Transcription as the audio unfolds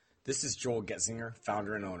This is Joel Getzinger,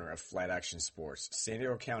 founder and owner of Flight Action Sports, San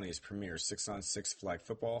Diego County's premier 6-on-6 flag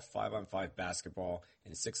football, 5-on-5 basketball,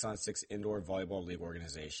 and 6-on-6 indoor volleyball league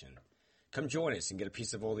organization. Come join us and get a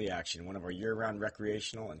piece of all the action in one of our year-round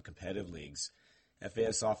recreational and competitive leagues.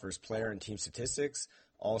 FAS offers player and team statistics,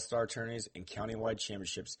 all-star tourneys, and county-wide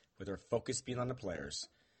championships with our focus being on the players.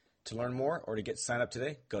 To learn more or to get signed up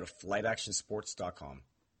today, go to flightactionsports.com.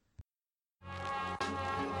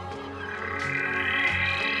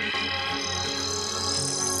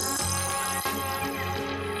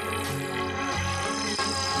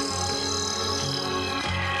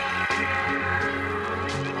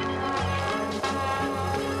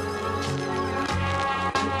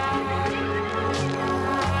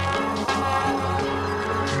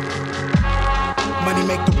 Money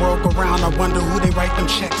make the world go round, I wonder who they write them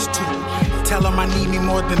checks to. Tell them I need me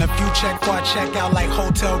more than a few check before I check out like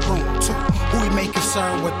hotel room too. Who we make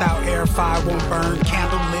concern without air, fire won't burn,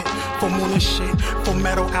 candle lit, full moon and shit, full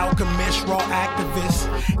metal alchemist, raw activists,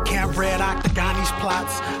 camp red octagonese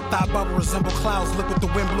plots, thought bubble resemble clouds, look what the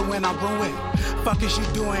wind blew and I ruined. Fuck is you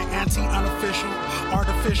doing, anti-unofficial,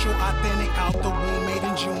 artificial, authentic, out the womb, made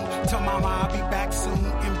in June. Tell mama I'll be back soon,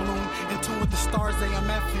 in bloom, in tune with the stars,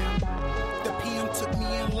 AMFM. The PM took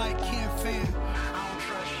me in like Ken Fan. I don't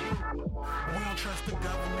trust you. We don't trust the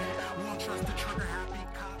government. We don't trust the trigger happy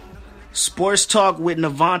cop. Sports Talk with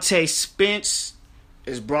Navante Spence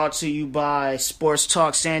is brought to you by Sports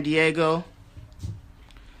Talk San Diego.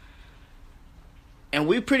 And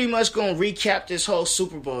we pretty much gonna recap this whole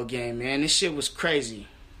Super Bowl game, man. This shit was crazy.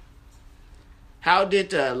 How did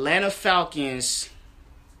the Atlanta Falcons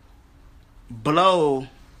blow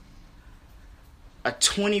a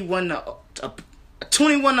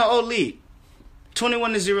 21-0 lead,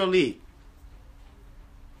 21-0 lead?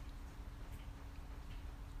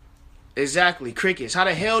 Exactly, crickets. How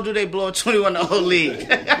the hell do they blow a 21-0 lead?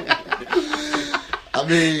 I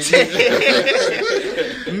mean,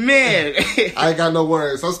 man, I ain't got no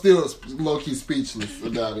words. I'm still low-key speechless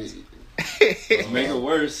about it. To make it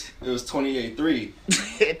worse, it was 28-3.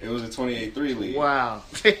 It was a 28-3 lead. Wow.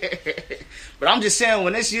 But I'm just saying,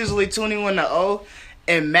 when it's usually 21-0,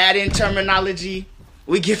 in Madden terminology,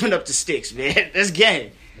 we giving up the sticks, man. That's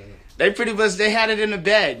game. They pretty much, they had it in the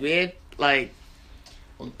bag, man. Like,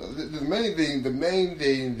 The main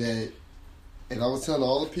thing that, and I was telling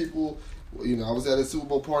all the people, you know, I was at a Super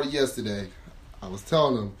Bowl party yesterday. I was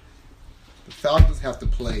telling them, the Falcons have to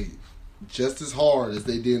play just as hard as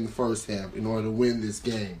they did in the first half in order to win this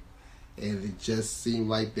game. And it just seemed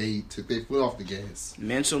like they took their foot off the gas.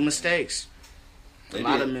 mental mistakes. A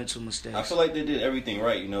lot of mental mistakes. I feel like they did everything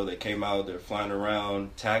right. You know, they came out, they're flying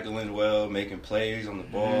around, tackling well, making plays on the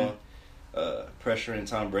ball, pressuring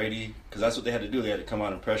Tom Brady. Because that's what they had to do. They had to come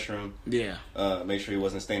out and pressure him. Yeah. Make sure he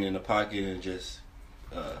wasn't staying in the pocket and just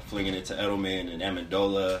flinging it to Edelman and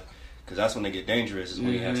Amendola. Because that's when they get dangerous, is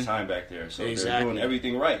when he has time back there. So they're doing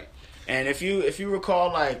everything right. And if you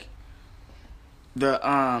recall, like, the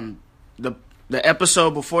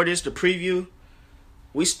episode before this, the preview,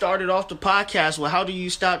 we started off the podcast with how do you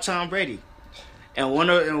stop Tom Brady? And one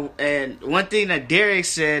thing that Derek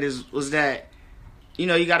said was that, you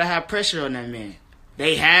know, you got to have pressure on that man.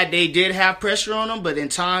 They did have pressure on him, but in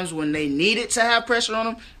times when they needed to have pressure on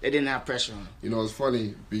him, they didn't have pressure on him. You know, it's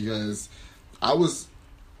funny because I was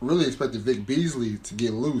really expecting Vic Beasley to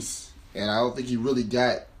get loose, and I don't think he really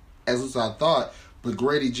got as loose as I thought. But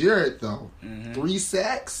Grady Jarrett, though, 3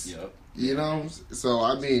 sacks. Yep. You know, so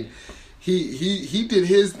I mean, he did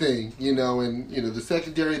his thing, you know, and you know the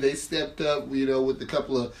secondary, they stepped up, you know, with a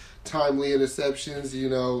couple of timely interceptions, you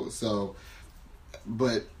know. So,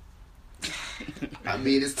 but I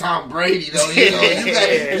mean, it's Tom Brady, though. You know, you got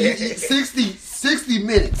 60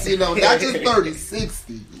 minutes, you know, not just 30,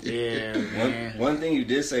 60. Yeah, man. One thing you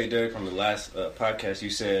did say, Derek, from the last podcast,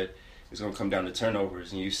 you said it's going to come down to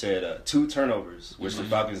turnovers, and you said 2 turnovers, which the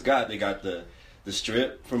Falcons got. They got the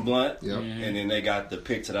strip from Blunt, and then they got the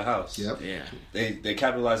pick to the house. Yep. Yeah. They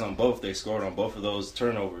capitalized on both. They scored on both of those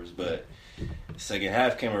turnovers, but the second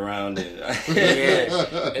half came around, and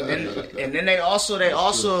and then they also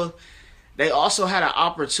had an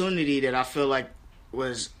opportunity that I feel like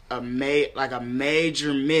was a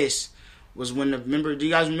major miss. Was when do you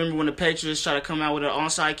guys remember when the Patriots tried to come out with an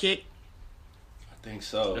onside kick? I think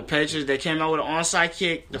so. The Patriots, they came out with an onside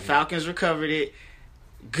kick. The Falcons recovered it.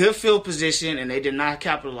 Good field position, and they did not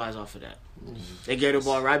capitalize off of that. They gave the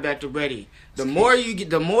ball right back to Brady. The more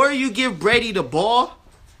you give Brady the ball,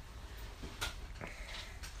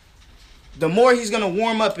 the more he's gonna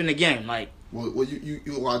warm up in the game. Like, Well,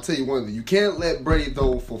 I'll tell you one thing. You can't let Brady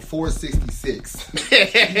throw for 466. You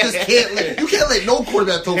just can't let no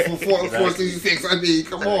quarterback throw for 466. I mean,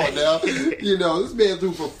 come on now. You know, this man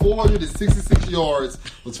threw for 466 yards,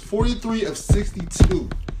 was 43 of 62.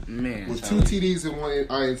 Man. With 2 TDs and 1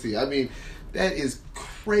 INT. I mean, that is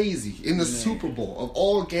crazy. In the Super Bowl, of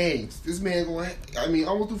all games, this man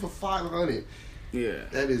almost threw for 500. Yeah.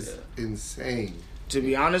 That is insane. To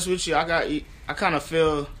be honest with you, I kind of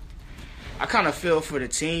feel for the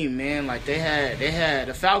team, man. Like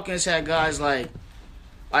the Falcons had guys like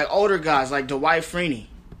older guys like Dwight Freeney.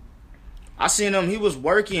 I seen him. He was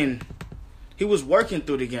working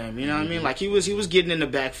through the game. You know what I mean? Like he was getting in the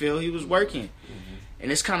backfield. He was working,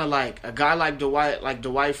 and it's kind of like a guy like Dwight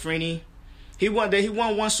Freeney. He won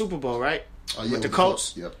 1 Super Bowl, right? With the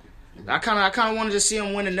Colts. Yep. I kind of wanted to see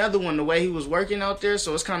him win another one the way he was working out there.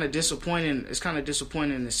 So it's kind of disappointing. It's kind of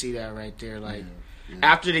disappointing to see that right there. Like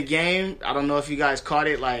after the game, I don't know if you guys caught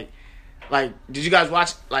it. Like did you guys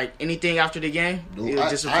watch like anything after the game? No, You were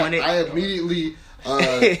disappointed. I immediately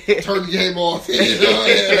turned the game off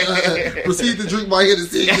and proceed to drink my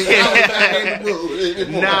Hennessy.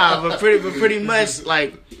 Nah, but pretty much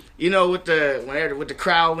like. You know, with the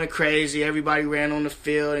crowd went crazy, everybody ran on the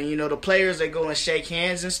field, and you know the players they go and shake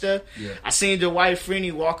hands and stuff. Yeah. I seen Dwight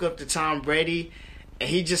Freeney walk up to Tom Brady, and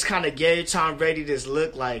he just kind of gave Tom Brady this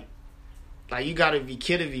look like you got to be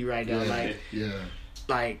kidding me right now,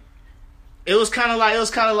 like it was kind of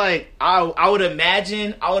like I would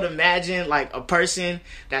imagine like a person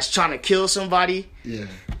that's trying to kill somebody,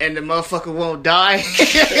 and the motherfucker won't die.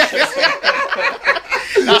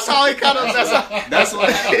 That's how he kind of. That's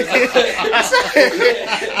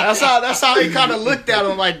how he kind of looked at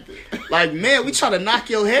him like man, we trying to knock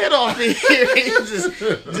your head off in here. He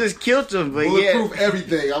just killed him. But bulletproof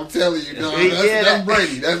everything. I'm telling you, dog. That's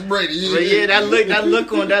Brady. That's Brady. But yeah, that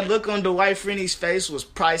look on Dwight Freeney's face was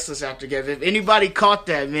priceless after game. If anybody caught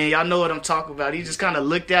that, man, y'all know what I'm talking about. He just kind of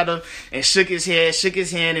looked at him and shook his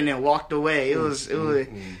hand, and then walked away. It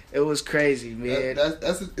was crazy, man.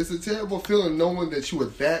 It's a terrible feeling knowing that you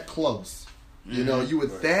were that close. You know, you were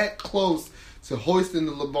that close to hoisting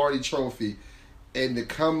the Lombardi Trophy, and to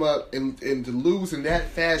come up and to lose in that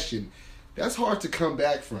fashion. That's hard to come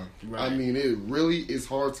back from. Right. I mean, it really is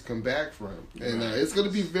hard to come back from. And it's going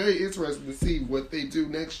to be very interesting to see what they do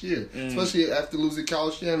next year, especially after losing Kyle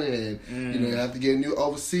Shanahan. You know, you have to get a new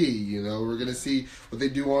OC. You know, we're going to see what they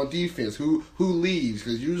do on defense. Who leaves?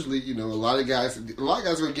 Because usually, you know, a lot of guys are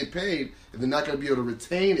going to get paid, and they're not going to be able to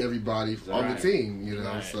retain everybody on the team. You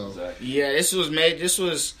know, yeah, this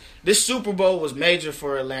Super Bowl was major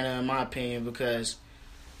for Atlanta, in my opinion, because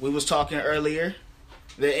we was talking earlier.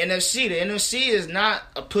 The NFC is not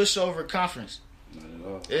a pushover conference. Not at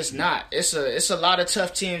all. It's not. It's a lot of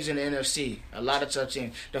tough teams in the NFC. A lot of tough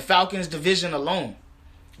teams. The Falcons division alone.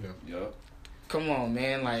 Yep. Come on,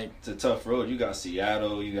 man. Like, it's a tough road. You got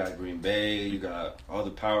Seattle, you got Green Bay, you got all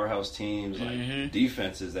the powerhouse teams, like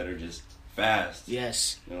defenses that are just fast.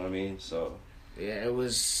 Yes. You know what I mean? So yeah,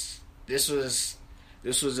 this was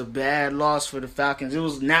a bad loss for the Falcons. It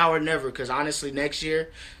was now or never, because honestly, next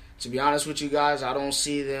year, to be honest with you guys, I don't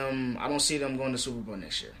see them going to Super Bowl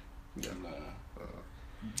next year. Yeah,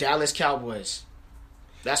 Dallas Cowboys.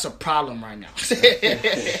 That's a problem right now.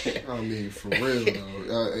 I mean, for real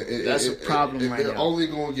though. That's a problem right now. They're only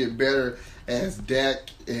going to get better as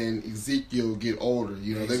Dak and Ezekiel get older.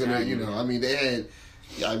 You know, they're going to, you know, I mean, they had,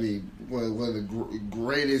 one of the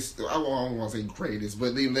greatest, I don't want to say greatest,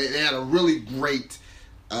 but they had a really great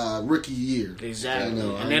rookie year. Exactly. You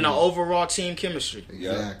know, and then the overall team chemistry.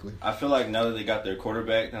 Exactly. I feel like now that they got their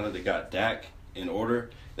quarterback, now that they got Dak in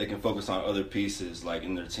order, they can focus on other pieces like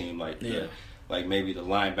in their team, like maybe the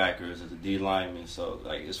linebackers or the D linemen. So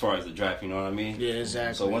like as far as the draft, you know what I mean? Yeah,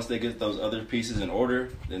 exactly. So once they get those other pieces in order,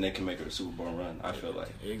 then they can make a Super Bowl run, I feel like.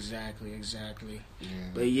 Exactly. Yeah.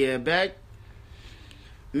 But yeah,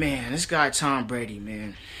 this guy Tom Brady,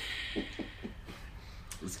 man.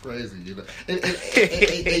 It's crazy, you know. And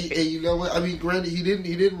you know what? I mean, granted, he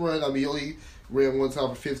didn't run. I mean, he only ran one time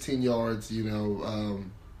for 15 yards, you know.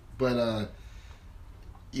 But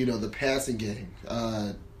you know, the passing game.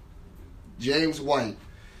 James White,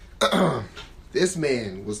 this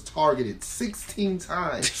man was targeted 16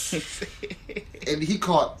 times, and he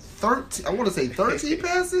caught 13. I want to say 13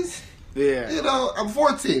 passes. Yeah. You know, I'm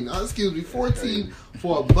 14. 14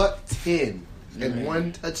 for a $110 and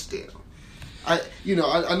one touchdown. I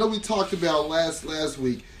know we talked about last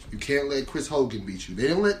week. You can't let Chris Hogan beat you. They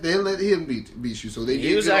didn't let him beat you. So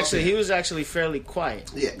he was actually fairly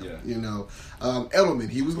quiet. Yeah. You know, Edelman,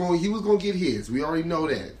 he was going to get his. We already know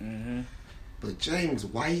that. But James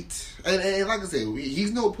White, and like I said,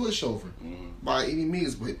 he's no pushover by any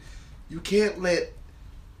means. But you can't let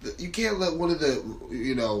one of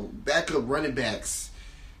the backup running backs.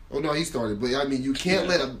 Oh no, he started. But I mean, you can't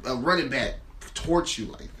let a running back torch you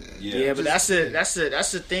like that. Yeah, but that's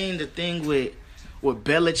the thing. The thing with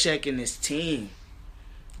Belichick and his team,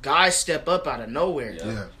 guys step up out of nowhere.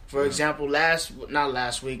 Yeah. For example, not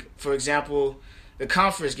last week. For example, the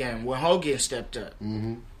conference game when Hogan stepped up.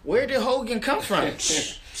 Mm-hmm. Where did Hogan come from?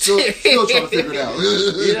 Still trying to figure it out.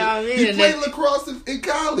 You know what I mean? He played lacrosse in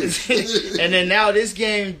college. And then now this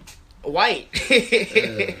game, White.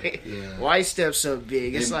 White steps up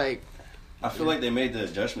big. It's like... I feel like they made the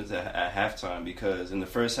adjustments at halftime because in the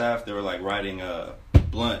first half, they were like riding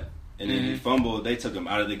Blunt. And then he fumbled. They took him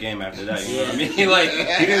out of the game after that. You know what I mean? Like,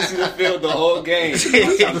 he didn't see the field the whole game.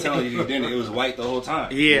 I'm telling you, he didn't. It was White the whole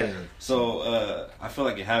time. Yeah. So I feel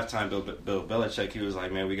like at halftime, Bill Belichick, he was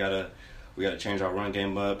like, man, we gotta change our run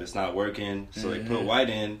game up. It's not working. So they put White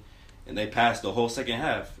in, and they passed the whole second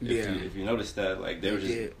half. If you noticed that, like they were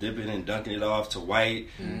just dipping and dunking it off to White,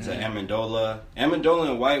 to Amendola. Amendola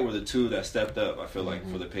and White were the two that stepped up. I feel like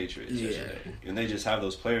for the Patriots yesterday, and they just have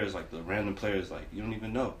those players, like the random players, like you don't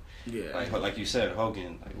even know. Yeah. Like you said,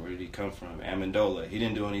 Hogan, like where did he come from? Amendola, he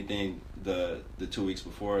didn't do anything the 2 weeks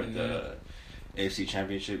before the AFC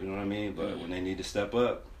Championship, you know what I mean? But when they need to step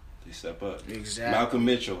up, they step up. Exactly. Malcolm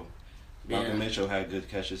Mitchell had good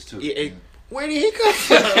catches too. Where did he come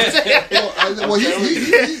from? well,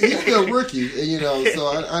 he's still a rookie, and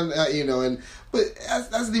so but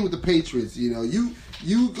that's the deal with the Patriots.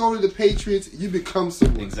 You go to the Patriots, you become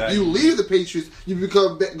someone. Exactly. You leave the Patriots, you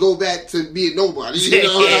go back to being nobody. And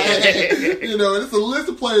it's a list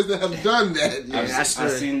of players that have done that.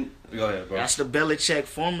 Go ahead, bro. That's the Belichick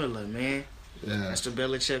formula, man. Yeah. That's the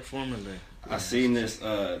Belichick formula. I seen this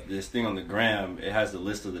thing on the gram. It has the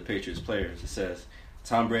list of the Patriots players. It says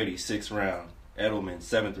Tom Brady 6th round, Edelman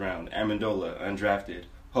 7th round, Amendola undrafted,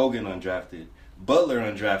 Hogan undrafted, Butler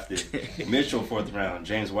undrafted, Mitchell 4th round,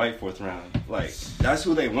 James White 4th round. Like that's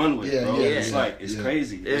who they won with, bro. It's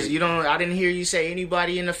crazy. I didn't hear you say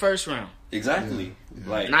anybody in the first round. Exactly. Yeah.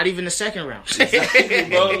 Like not even the second round. Exactly,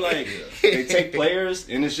 bro. Like they take players,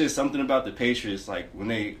 and it's just something about the Patriots. Like when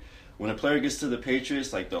a player gets to the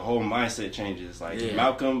Patriots, like the whole mindset changes. Like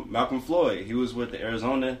Malcolm Floyd, he was with the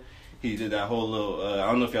Arizona. He did that whole little. I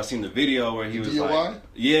don't know if y'all seen the video where he was like,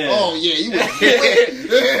 "Yeah, oh yeah, he was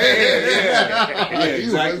yeah,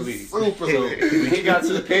 exactly." Super. So when he got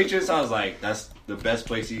to the Patriots, I was like, "That's the best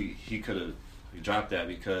place he could have dropped that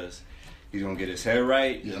because he's gonna get his head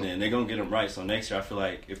right, and then they're gonna get him right. So next year, I feel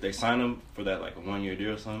like if they sign him for that like a 1-year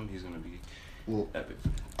deal or something, he's gonna be epic."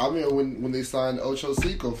 I mean, when they signed Ocho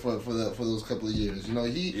Cinco for those couple of years,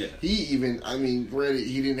 he even. I mean, granted,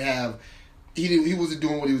 he wasn't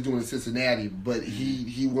doing what he was doing in Cincinnati, but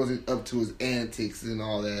he wasn't up to his antics and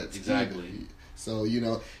all that. Exactly. Either. So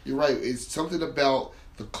you're right. It's something about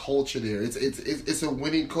the culture there. It's a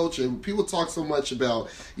winning culture. People talk so much about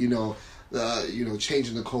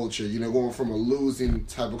changing the culture. Going from a losing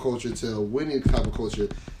type of culture to a winning type of culture.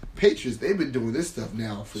 Patriots, they've been doing this stuff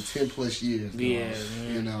now for 10 plus years. Yeah,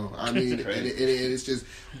 I mean, and it's just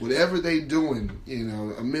whatever they doing.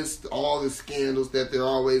 Amidst all the scandals that they're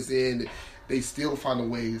always in. They still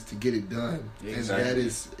find ways to get it done, exactly.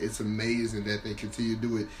 And it's amazing that they continue to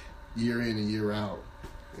do it year in and year out.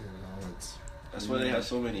 That's why they have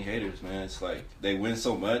so many haters, man. It's like they win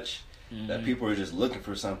so much that people are just looking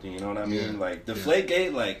for something. You know what I mean? Like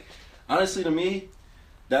Deflategate, like honestly to me,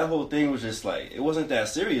 that whole thing was just like it wasn't that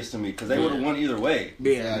serious to me because they would have won either way.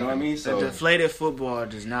 Yeah, you know what I mean. So the deflated football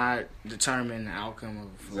does not determine the outcome of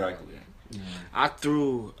football. Exactly. Yeah. I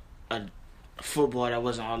threw a football that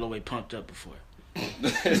wasn't all the way pumped up before. Like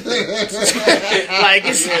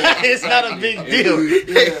it's not a big deal.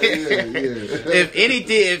 If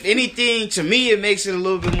anything, to me, it makes it a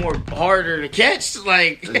little bit more harder to catch.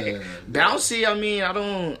 Like bouncy. I mean, I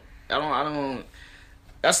don't.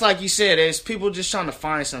 That's like you said. There's people just trying to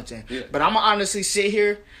find something. Yeah. But I'm gonna honestly sit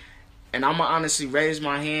here, and I'm gonna honestly raise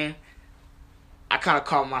my hand. I kind of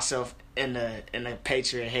caught myself in the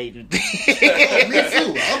Patriot hating thing. Me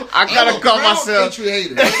too. I kind of call myself Patriot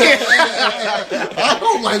hater. I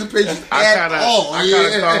don't like the Patriots at all. I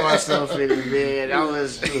kind of call myself in it, man. I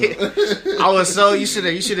was so you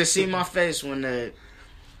should have seen my face when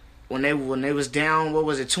they was down. What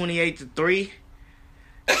was it, 28-3?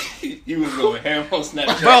 You was going ham on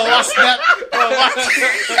Snapchat. Bro, my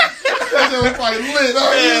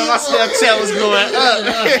Snapchat was going up.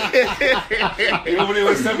 Even when it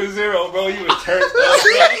was 7-0, bro, you was turned up,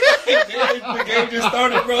 bro. The game just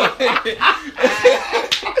started, bro.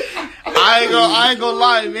 I ain't gonna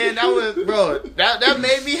lie, man. That was, bro. That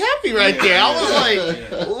made me happy right there. I was like,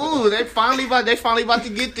 ooh, they finally about to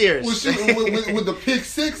get there. Well, shoot, when the pick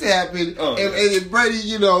six happened, and Brady,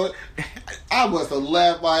 you know, I must have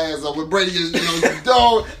laughed my ass off when Brady just, you know,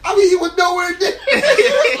 dog. I mean, he was nowhere near.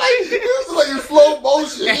 It was like in slow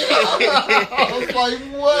motion. You know? I was like,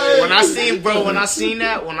 what? When I seen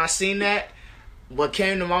that, what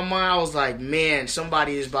came to my mind, I was like, man,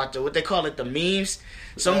 somebody is about to, what they call it, the memes.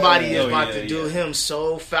 Somebody is about to do him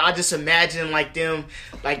so fast. I just imagine like them,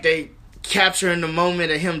 like they capturing the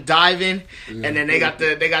moment of him diving, and then they got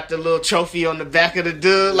the little trophy on the back of the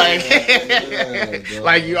dude, like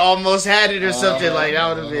like you almost had it or something. Like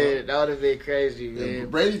that would have been crazy, man.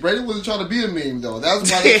 Brady wasn't trying to be a meme though.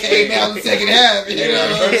 That's why they came out in the second half. You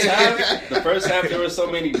know? The first half there were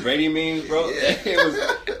so many Brady memes, bro.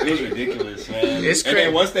 It was ridiculous, man. It's and crazy.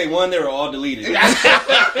 then once they won, they were all deleted. I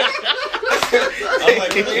was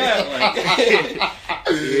like, what they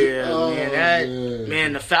have?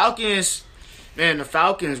 Man, the Falcons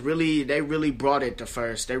really brought it the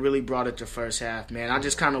first. They really brought it the first half, man. I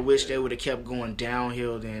just kind of wish they would have kept going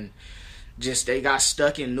downhill than just they got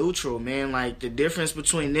stuck in neutral, man. Like the difference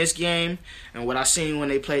between this game and what I seen when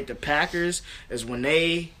they played the Packers is when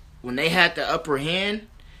they had the upper hand,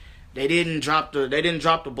 they didn't drop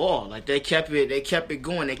the ball. Like they kept it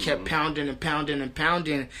going. They kept pounding and pounding and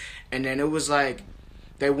pounding, and then it was like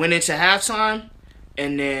they went into halftime,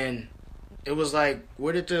 and then it was like,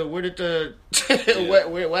 what happened?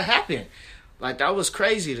 Like that was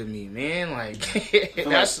crazy to me, man. Like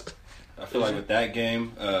I feel like with that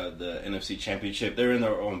game, the NFC Championship, they're in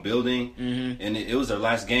their own building, and it was their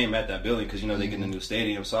last game at that building because, you know, they get a new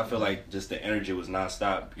stadium. So I feel like just the energy was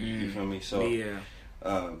nonstop. You feel me? So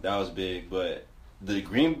that was big. But the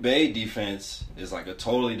Green Bay defense is like a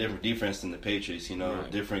totally different defense than the Patriots. You know,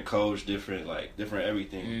 different coach, different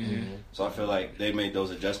everything. So I feel like they made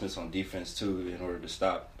those adjustments on defense too in order to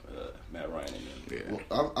stop Matt Ryan and them.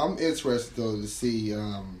 Well, I'm interested though to see, you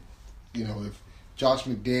know, if Josh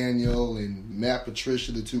McDaniel and Matt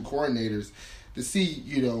Patricia, the two coordinators, to see,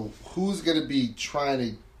 you know, who's going to be trying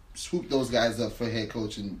to swoop those guys up for head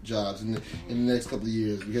coaching jobs in the next couple of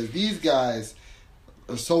years, because these guys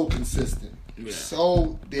are so consistent,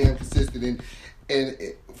 so damn consistent, and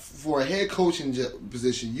for a head coaching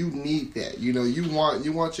position, you need that. You know, you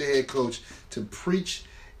want your head coach to preach,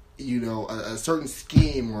 you know, a certain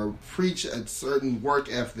scheme or preach a certain work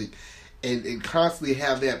ethic. And constantly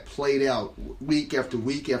have that played out week after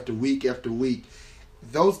week after week after week.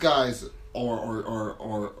 Those guys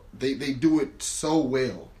are they do it so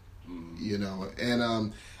well, you know. And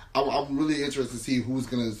I'm really interested to see who's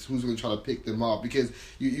gonna try to pick them up, because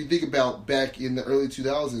you think about back in the early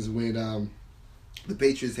 2000s when the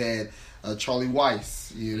Patriots had Charlie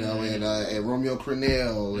Weiss, you know, and Romeo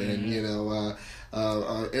Crennel, and you know.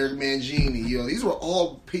 Eric Mangini, you know, these were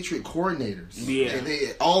all Patriot coordinators. And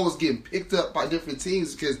they always getting picked up by different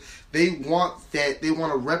teams because they want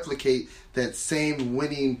to replicate that same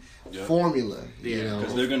winning formula. You know,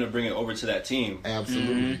 because they're going to bring it over to that team.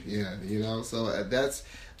 Absolutely, yeah. You know, so that's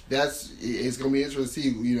it's going to be interesting to see,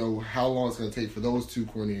 you know, how long it's going to take for those two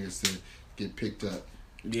coordinators to get picked up.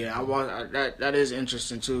 Yeah, that is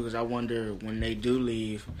interesting too, because I wonder when they do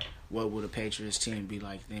leave, what will the Patriots team be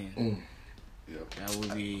like then? That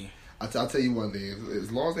would be. I'll tell you one thing. As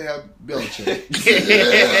long as they have Belichick,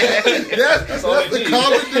 that's the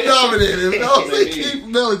common denominator. As long as they keep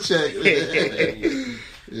Belichick,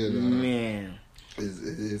 you know, man,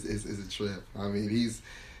 it's a trip. I mean, he's,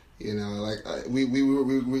 you know, like we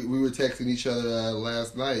were texting each other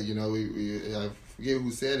last night. You know, I forget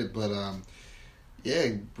who said it, but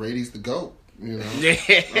Brady's the GOAT. You know,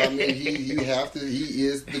 I mean, he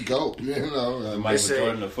is the GOAT. You know, Michael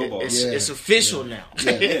Jordan of football. It's official now.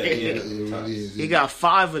 It really is. He got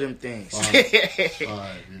 5 of them things. 5, you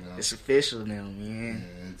know. It's official now,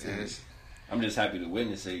 man. Yeah, I'm just happy to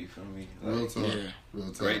witness it. You feel me? Like, real talk.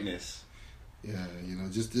 Greatness. Yeah, you know,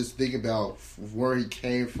 just think about where he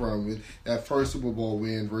came from with that first Super Bowl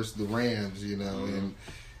win versus the Rams. You know, and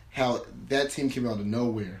how that team came out of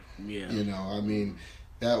nowhere. Yeah, you know, I mean.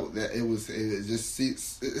 It's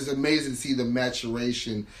amazing to see the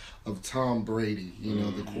maturation of Tom Brady, you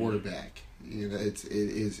know, the quarterback. You know, it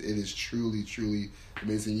is truly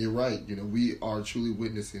amazing. You're right. You know, we are truly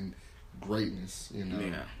witnessing greatness. You know,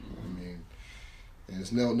 I mean, and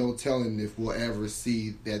there's no telling if we'll ever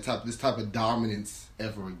see this type of dominance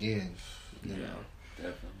ever again. You know,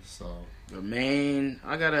 definitely. So, but man,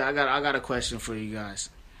 I got a question for you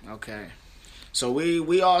guys. Okay. So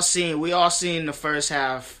we all seen the first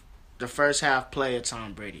half play of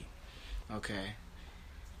Tom Brady. Okay.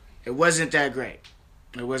 It wasn't that great.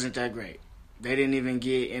 It wasn't that great. They didn't even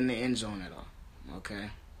get in the end zone at all. Okay.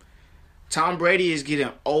 Tom Brady is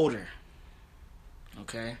getting older.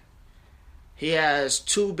 Okay. He has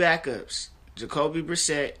 2 backups, Jacoby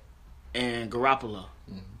Brissett and Garoppolo.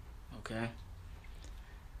 Okay.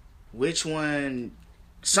 Which one?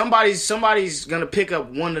 Somebody's gonna pick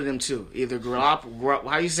up one of them two. Either Garoppolo.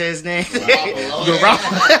 How you say his name?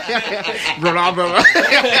 Garoppolo.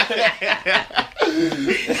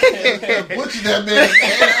 Butcher that man.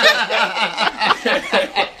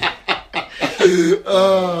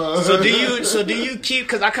 So do you keep?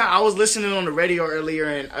 Because I was listening on the radio earlier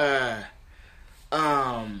and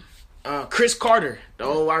Chris Carter, the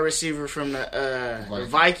old wide receiver from the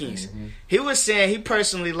Vikings, he was saying he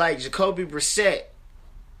personally liked Jacoby Brissett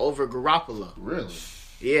over Garoppolo. Really?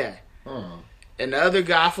 Yeah. And the other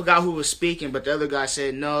guy, I forgot who was speaking, but the other guy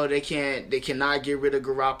said no, they cannot get rid of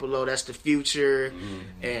Garoppolo. That's the future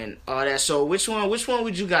and all that. So which one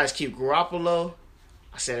would you guys keep? Garoppolo?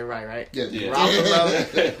 I said it right? Yeah.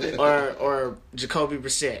 Garoppolo or Jacoby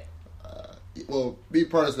Brissett? Well, me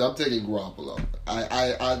personally, I'm taking Garoppolo.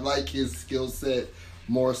 I like his skill set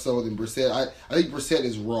more so than Brissett. I think Brissett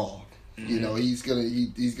is raw. You know, he's still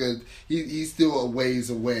a ways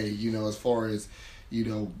away. You know, as far as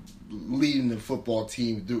leading the football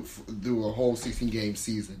team through a whole 16-game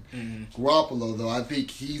season. Garoppolo, though, I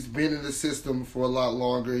think he's been in the system for a lot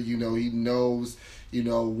longer. You know, he knows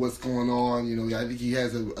what's going on. You know, I think he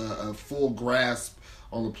has a full grasp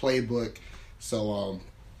on the playbook. So.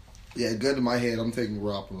 Yeah, gun to my head, I'm taking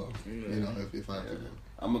Garoppolo. You know, if I have to go.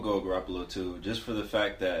 I'm gonna go Garoppolo too, just for the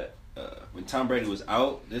fact that when Tom Brady was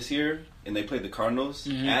out this year and they played the Cardinals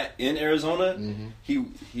in Arizona, he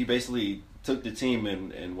basically took the team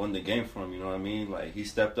and won the game for him. You know what I mean? Like he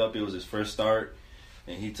stepped up. It was his first start,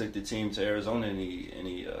 and he took the team to Arizona and he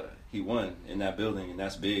won in that building, and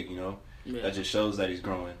that's big. You know, that just shows that he's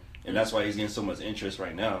growing. And that's why he's getting so much interest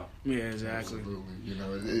right now. Yeah, exactly. Absolutely. You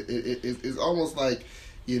know, it's almost like.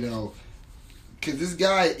 You know, because this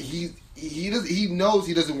guy, he knows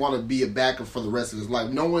he doesn't want to be a backup for the rest of his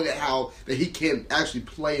life, knowing how that he can actually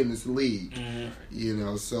play in this league. You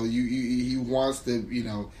know, so he wants to,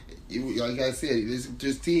 like I said,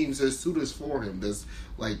 there's teams, there's suitors for him. There's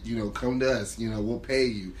like, come to us, we'll pay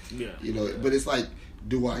you. Yeah. But it's like,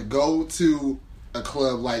 do I go to a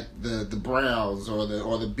club like the Browns or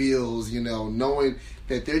the Bills, knowing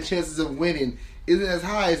that their chances of winning isn't as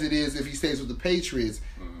high as it is if he stays with the Patriots.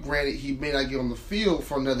 Granted, he may not get on the field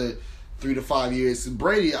for another 3 to 5 years.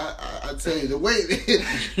 Brady, I tell you, the way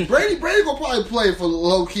Brady gonna probably play for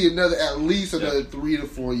low key at least another 3 to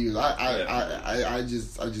 4 years. I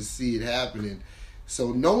just see it happening.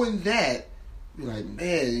 So knowing that, you're like,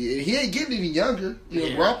 man, he ain't getting any younger.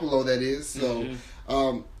 Garoppolo, that is. So.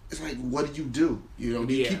 It's like, what do? Do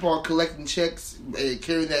you keep on collecting checks and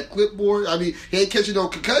carrying that clipboard? I mean, he ain't catching no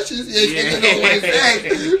concussions. He ain't catching no like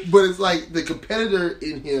that. But it's like the competitor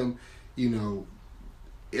in him,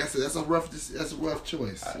 that's a rough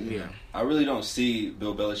choice. I really don't see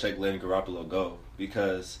Bill Belichick letting Garoppolo go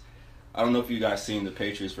because I don't know if you guys seen the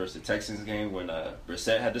Patriots versus the Texans game when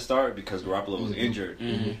Brissett had to start because Garoppolo was injured.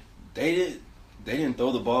 They didn't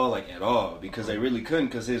throw the ball like at all because they really couldn't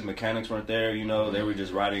because his mechanics weren't there. They were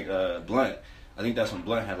just riding Blunt. I think that's when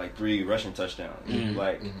Blunt had like 3 rushing touchdowns.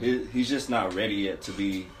 He's just not ready yet to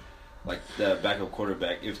be like the backup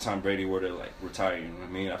quarterback if Tom Brady were to like retire. You know what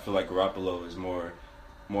I mean? I feel like Garoppolo is more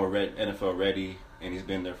NFL ready and he's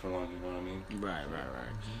been there for long. You know what I mean? Right.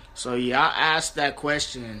 So I asked that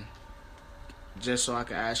question just so I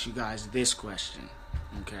could ask you guys this question.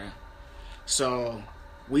 Okay, so.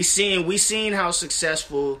 We seen how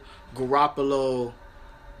successful Garoppolo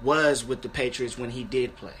was with the Patriots when he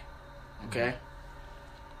did play. Okay?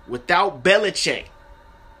 Without Belichick,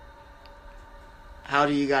 how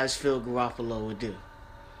do you guys feel Garoppolo would do?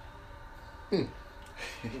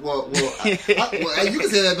 Well, you can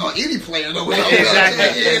say that about any player, though.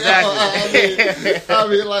 Exactly. I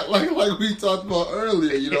mean, like we talked about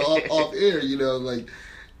earlier, off air, like.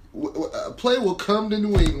 A player will come to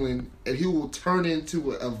New England and he will turn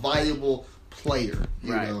into a viable player.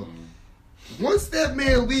 You know, once that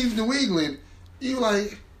man leaves New England, you're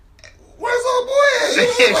like, "Where's our boy?"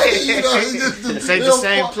 It's ain't the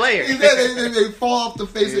same player. They fall off the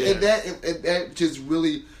face, and that just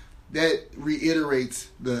really reiterates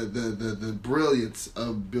the brilliance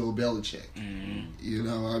of Bill Belichick.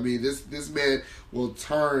 I mean, this man will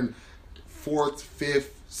turn 4th,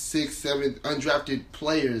 5th. 6th, 7th undrafted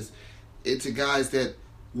players into guys that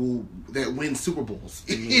win Super Bowls.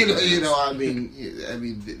 I mean,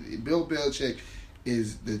 Bill Belichick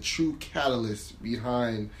is the true catalyst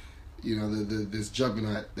behind this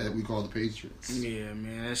juggernaut that we call the Patriots. Yeah,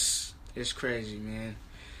 man, it's crazy, man.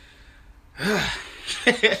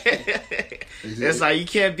 It's like you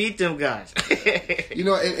can't beat them guys.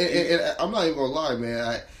 And I'm not even gonna lie,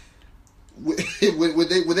 man. When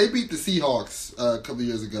they beat the Seahawks a couple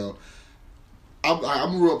years ago, I'm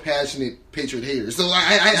a real passionate Patriot hater. So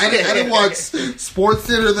I didn't watch Sports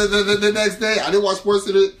Center the next day. I didn't watch Sports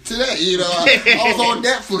Center today. I was on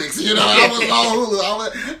Netflix. I was on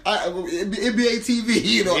Hulu. I was NBA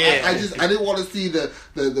TV. I didn't want to see the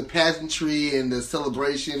pageantry and the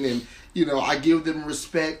celebration, and I give them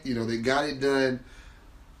respect. They got it done,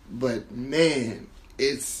 but man,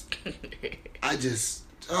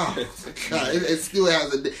 oh God! It still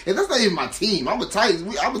has and that's not even my team. I'm a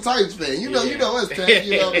Titans fan. You know us,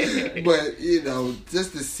 Tank. But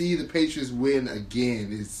just to see the Patriots win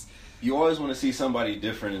again is. You always want to see somebody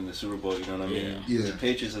different in the Super Bowl. You know what I mean? Yeah. The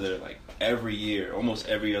Patriots are there like every year, almost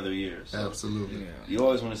every other year. So absolutely. You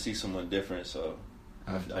always want to see someone different. So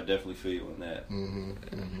I definitely feel you on that. Mm-hmm,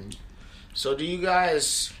 mm-hmm. So do you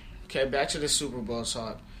guys? Okay, back to the Super Bowl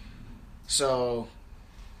talk. So.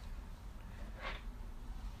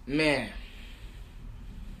 Man.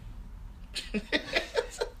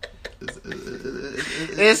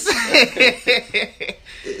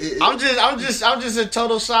 I'm just in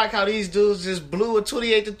total shock how these dudes just blew a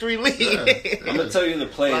 28-3 lead. Yeah. I'm gonna tell you the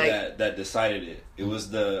play that decided it. It was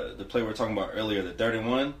the play we were talking about earlier, the 3rd and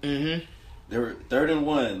 1. Mm-hmm. They were 3rd and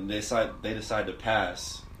 1. They decided to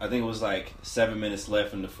pass. I think it was like 7 minutes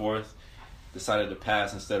left in the 4th. Decided to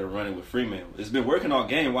pass instead of running with Freeman. It's been working all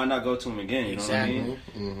game. Why not go to him again? You know what I mean?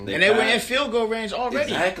 Mm-hmm. They were in field goal range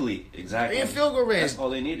already. Exactly. They're in field goal range. That's all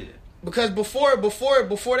they needed. Because before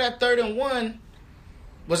that 3rd and 1,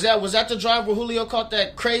 was that the drive where Julio caught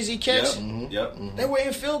that crazy catch? Yep. Mm-hmm. They were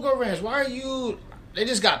in field goal range. Why are you? They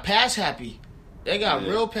just got pass happy. They got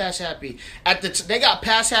real pass happy. They got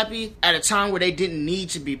pass happy at a time where they didn't need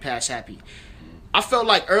to be pass happy. I felt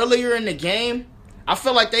like earlier in the game, I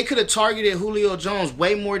felt like they could have targeted Julio Jones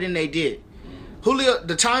way more than they did.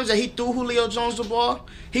 The times that he threw Julio Jones the ball,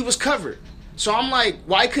 he was covered. So I'm like,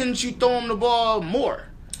 why couldn't you throw him the ball more?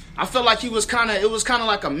 I felt like it was kind of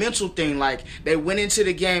like a mental thing. Like they went into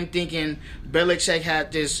the game thinking Belichick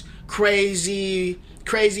had this crazy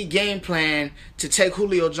game plan to take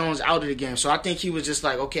Julio Jones out of the game. So I think he was just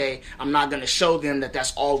like, okay, I'm not going to show them that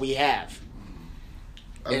that's all we have.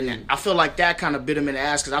 And I feel like that kind of bit him in the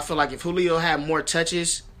ass because I feel like if Julio had more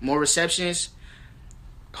touches, more receptions,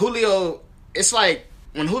 Julio, it's like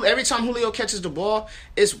every time Julio catches the ball,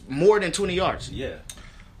 it's more than 20 yards. Yeah.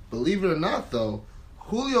 Believe it or not, though,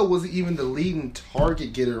 Julio wasn't even the leading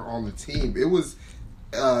target getter on the team. It was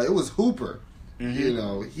Hooper.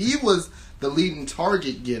 Mm-hmm. He was the leading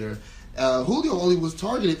target getter. Julio only was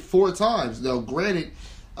targeted 4 times. Now, granted,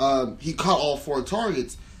 he caught all 4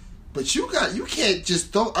 targets. But you can't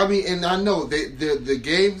just throw. I mean, and I know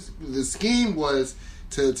the scheme was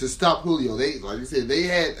to stop Julio. They, like I said, they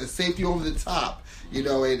had a safety over the top,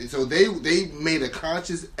 and so they made a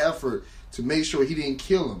conscious effort to make sure he didn't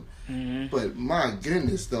kill him. Mm-hmm. But my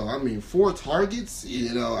goodness, though, I mean, 4 targets,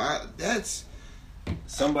 that's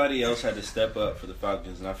somebody else had to step up for the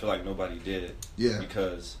Falcons, and I feel like nobody did. Yeah,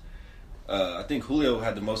 because. I think Julio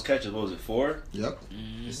had the most catches. What was it, 4? Yep.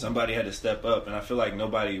 Mm-hmm. Somebody had to step up, and I feel like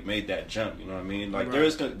nobody made that jump. You know what I mean? Like there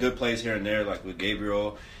is good plays here and there, like with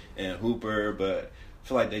Gabriel and Hooper, but I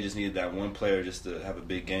feel like they just needed that one player just to have a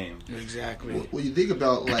big game. Exactly. When you think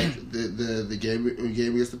about like the game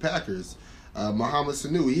against the Packers, Mohamed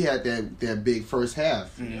Sanu, he had that big first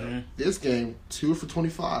half. Mm-hmm. This game, 2 for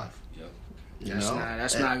 25.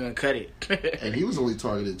 That's not gonna cut it. And he was only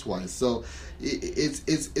targeted twice. So it's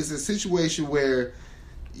a situation where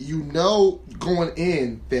going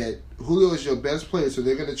in that Julio is your best player, so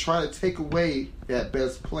they're gonna try to take away that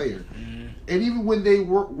best player. Mm-hmm. And even when they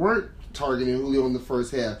weren't targeting Julio in the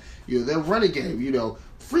first half, their running game,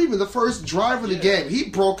 Freeman, the first drive of the game,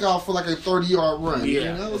 he broke out for like a 30-yard run.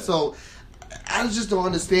 Yeah. So I just don't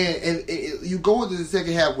understand. And you go into the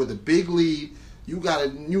second half with a big lead. You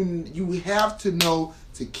have to know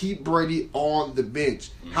to keep Brady on the bench.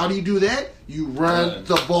 How do you do that? You run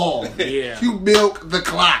the ball. Yeah. You milk the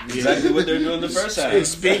clock. Exactly what they're doing the first half.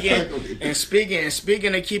 Speaking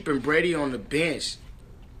of keeping Brady on the bench,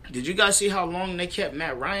 did you guys see how long they kept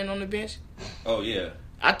Matt Ryan on the bench? Oh yeah.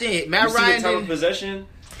 I think Matt Ryan. See the time of possession?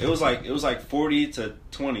 It was like 40 to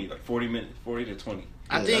 20, like 40 minutes, 40 to 20.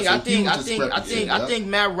 I think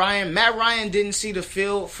Matt Ryan didn't see the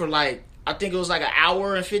field for like I think it was like an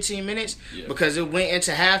hour and 15 minutes because it went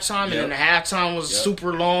into halftime and then the halftime was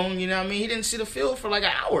super long. You know what I mean? He didn't see the field for like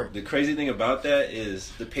an hour. The crazy thing about that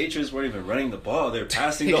is the Patriots weren't even running the ball; they're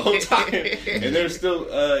passing the whole time, and they're still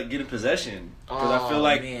getting possession. Because I feel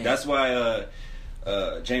like that's why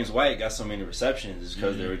James White got so many receptions, is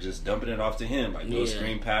because they were just dumping it off to him, like little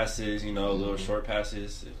screen passes, little short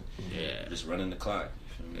passes, just running the clock.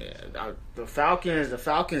 Yeah, the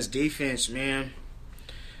Falcons defense, man.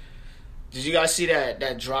 Did you guys see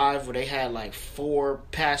that drive where they had like 4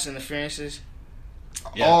 pass interferences?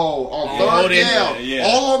 Yeah. Oh, on third down. Yeah.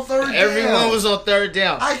 All on third down. Everyone was on third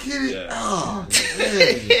down. I get it. Yeah. Oh,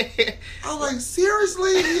 man. I was like,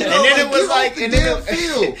 seriously? And then it was like, and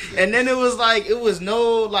then it was like, it was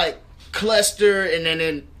no like cluster, and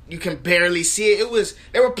then you can barely see it.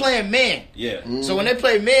 They were playing man. Yeah. Mm. So when they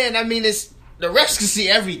play man, I mean, the refs can see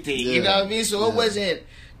everything. Yeah. You know what I mean? So it wasn't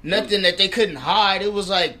nothing that they couldn't hide. It was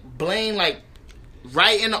like Blaine, like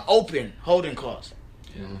right in the open holding calls.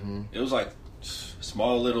 Yeah. Mm-hmm. It was like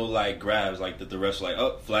small little like grabs, like that the refs were like,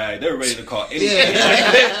 oh, flag. They were ready to call anything.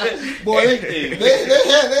 Yeah. Boy, they had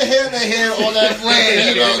their hand on that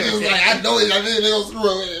flag. Just like I know it. I think they're gonna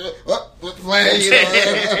screw it. What flag?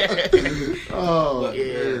 Oh,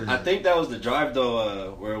 yeah. I think that was the drive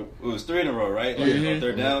though, where it was 3 in a row, right? Like on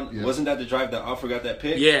third down. Yeah. Wasn't that the drive that Alfred got that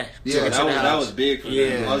pick? Yeah. So that was big for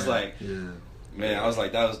them. I was like. Yeah. Man, I was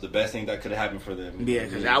like, that was the best thing that could have happened for them. Yeah,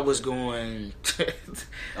 because I was going...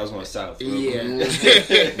 I was going south. Yeah.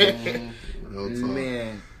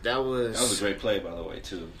 Man, that was a great play, by the way,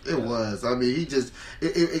 too. It was. I mean, he just...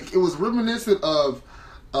 It was reminiscent of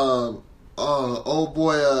old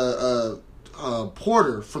boy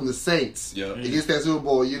Porter from the Saints against that Super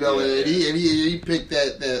Bowl, and he picked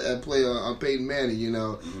that play on Peyton Manning,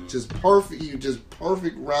 just perfect. He just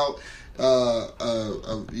perfect route. He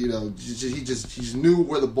just knew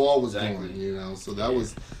where the ball was going, So that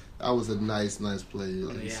was a nice play.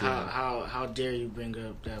 Like how dare you bring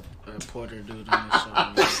up that Porter dude on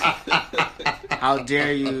the show? How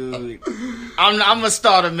dare you? I'm gonna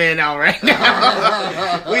stall the man out right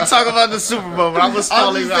now. We talk about the Super Bowl, but I'm gonna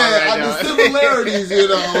stall him out right now. The similarities,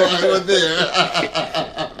 right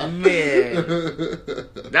there. Man,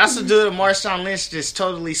 that's the dude that Marshawn Lynch just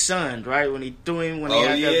totally sunned, right? When he threw him when he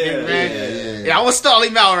had that big ran. Yeah, I was stalling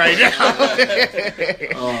him out right now.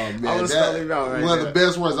 Oh man, I was stalling him out right now. One of the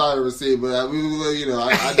best ones I ever seen, but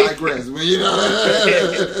I digress. But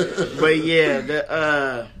but yeah,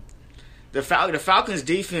 the Falcons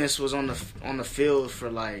defense was on the field for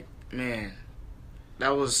like, man,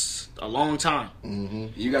 that was a long time. Mm-hmm.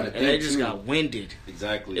 You got to think, and they just got winded.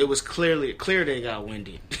 Exactly. It was clear they got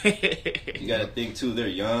winded. You got to think too. They're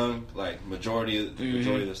young. Like majority of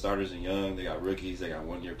the starters are young. They got rookies. They got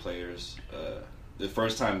 1-year players. The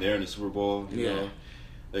first time they're in the Super Bowl, you know,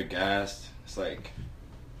 they're gassed. It's like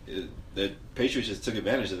the Patriots just took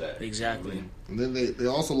advantage of that. Exactly. And then they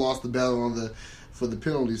also lost the battle for the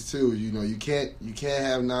penalties too. You can't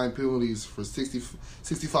have 9 penalties for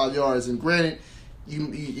 65 yards. And granted,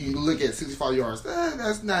 you look at 65 yards.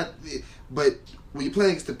 That's not. But when you play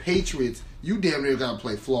against the Patriots, you damn near gotta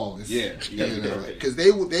play flawless. Yeah, because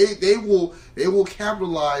they will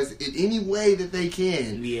capitalize in any way that they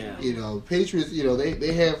can. Yeah, Patriots.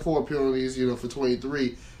 They had 4 penalties. For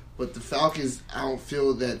 23, but the Falcons, I don't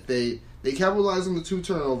feel that they capitalized on the 2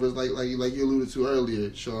 turnovers, like you alluded to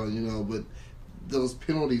earlier, Sean. But those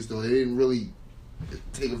penalties though, they didn't really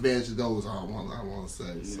take advantage of those. I want to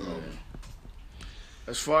say so.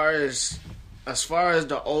 As far as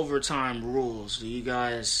the overtime rules, do you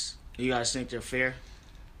guys think they're fair?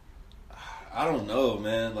 I don't know,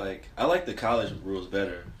 man. Like, I like the college rules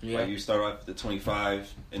better. Yeah. Like, you start off at the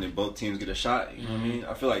 25, and then both teams get a shot. You know what I mean?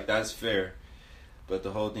 I feel like that's fair. But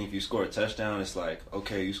the whole thing, if you score a touchdown, it's like,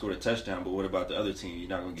 okay, you scored a touchdown, but what about the other team? You're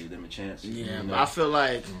not going to give them a chance. Yeah, but I feel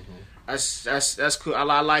like that's cool.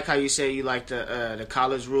 I like how you say you like the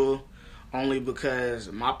college rule. Only because,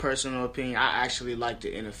 my personal opinion, I actually like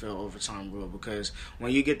the NFL overtime rule, because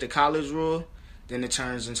when you get the college rule, then it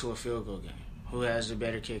turns into a field goal game. Who has the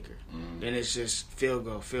better kicker? Then it's just field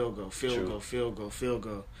goal.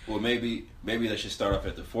 Well, maybe they should start off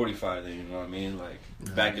at the 45 then, you know what I mean? Like,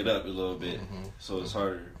 back it up a little bit, so it's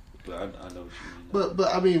harder. But I know what you mean.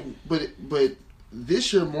 But I mean, but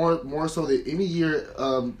this year more so than any year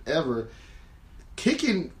ever,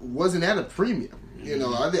 kicking wasn't at a premium.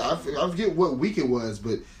 I forget what week it was,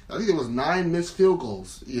 but I think there was 9 missed field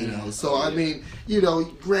goals. So I mean,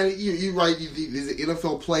 granted, you're right. These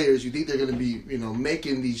NFL players, you think they're going to be,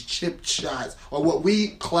 making these chip shots, or what we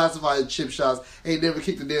classify as chip shots. Ain't never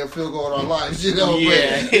kicked a damn field goal in our lives,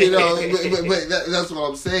 Yeah. But that's what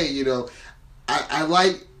I'm saying. I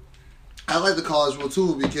like I like the college rule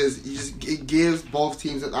too because it gives both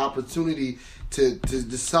teams an opportunity to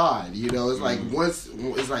decide. You know, it's like one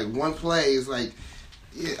play. It's like,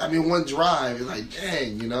 one drive. It's like,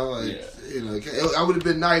 dang, you know, I would have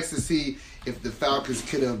been nice to see if the Falcons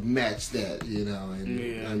could have matched that. You know,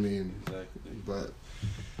 but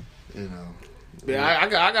you know. Yeah, I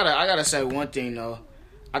gotta say one thing though.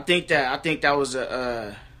 I think that was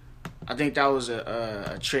a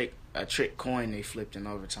trick coin they flipped in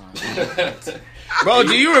overtime. Bro,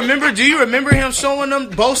 do you remember him showing them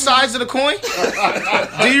both sides of the coin?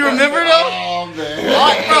 Do you remember though? Oh man,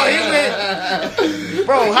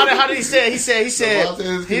 bro, how did he say it? He said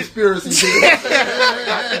his conspiracy. No,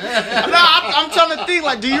 I'm trying to think.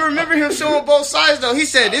 Like, do you remember him showing both sides though? He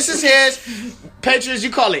said, "This is heads. Patriots, you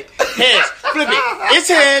call it heads. Flip it. It's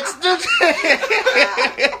heads."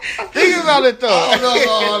 Think about it though. I don't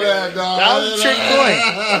know all that, dog. That was a trick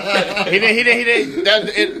coin. He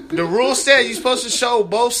didn't. The rule said you're supposed to show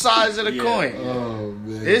both sides of the coin. Oh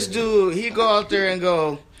man. This dude, he go out there and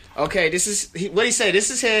go, okay, this is what he say. This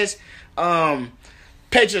is heads.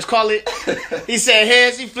 Patriots, call it. He said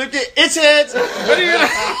heads. He flipped it. It's heads. What are you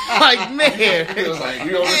like, man? He was like,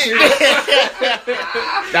 you oversee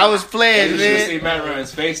That was planned, You man. should see Matt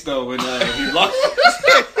Ryan's face though when he lost.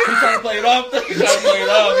 He tried to play it off.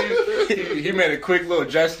 He made a quick little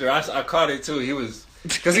gesture. I caught it too. He was.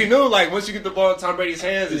 Because he knew, like, once you get the ball in Tom Brady's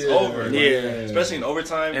hands, it's over. Like, especially in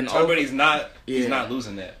overtime. And Tom Brady's he's not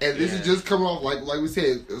losing that. And this is just coming off, like we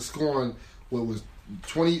said, scoring, what was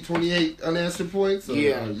 28 unanswered points? Or,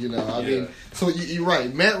 I mean, so you're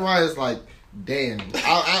right. Matt Ryan's like, damn,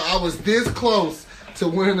 I was this close to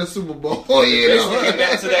winning the Super Bowl. You know? Get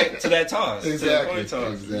back to that toss. Exactly.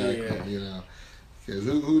 Yeah. You know. Because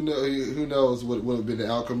who knows what would have been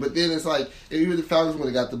the outcome. But then it's like, even the Falcons would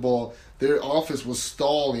have got the ball, their offense was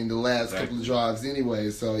stalling the last couple of drives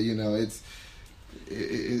anyway. So, you know,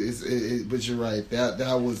 but you're right.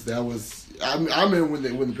 That was. I remember when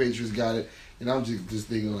the Patriots got it, and I'm just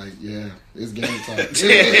thinking like, yeah, it's game time. It's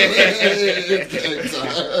game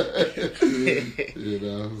time. You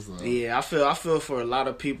know. So. Yeah, I feel for a lot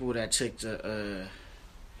of people that took the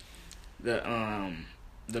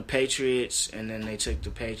Patriots, and then they took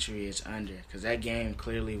the Patriots under, because that game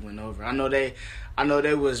clearly went over. I know they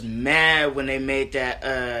was mad when they made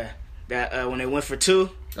that when they went for two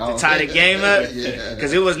to tie the game up,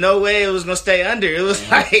 because it was no way it was gonna stay under. It was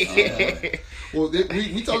well,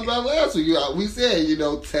 we talked about it last week. We said, you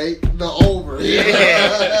know, take the over. It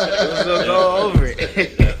was gonna go over it.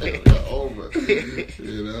 Over.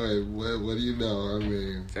 You know, and what do you know? I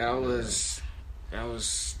mean,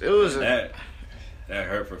 That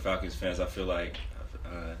hurt for Falcons fans. I feel like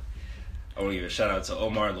I want to give a shout out to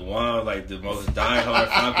Omar Luan, like the most diehard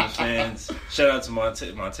Falcons fans. Shout out to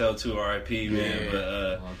Montel too, R.I.P. man.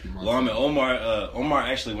 But Luan and Omar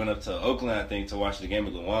actually went up to Oakland, I think, to watch the game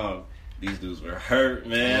with Luan. These dudes were hurt,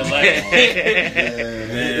 man. Like,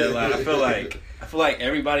 man, like I feel like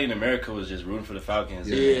everybody in America was just rooting for the Falcons.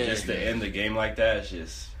 And just to end the game like that, it's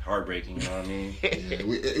just heartbreaking, you know what I mean?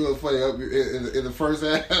 It was funny. In the first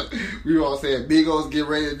half, we were all saying Migos get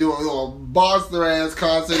ready to do a little monster ass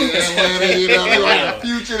concert in Atlanta. You know, they're going to have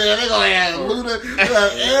Future there. They're going to have Luda. They're going to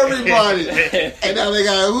have everybody. And now they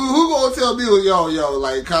got who going to tell me, yo,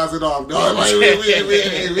 like concert off, dog? Like,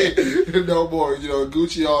 we no more. You know,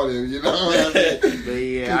 Gucci on him. You know what I mean? But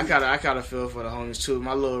yeah, I kind of feel for the homies too.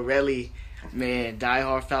 My little Relly, man,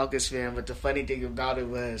 diehard Falcons fan. But the funny thing about it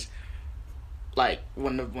was, like,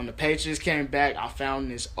 when the Patriots came back, I found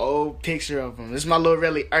this old picture of him. This is my little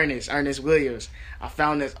really Ernest Williams. I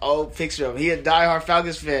found this old picture of him. He a diehard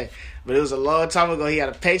Falcons fan, but it was a long time ago. He had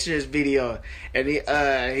a Patriots video, and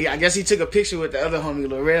I guess he took a picture with the other homie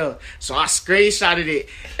Laurel. So I screenshotted it,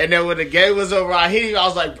 and then when the game was over, I hit him. I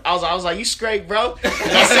was like, you straight, bro? And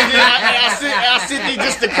I sent him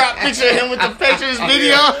just the crop picture of him with the Patriots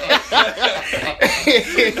video.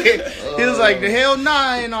 He was like, the hell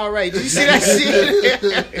nah, ain't all right. Did you see that shit?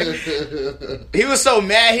 He was so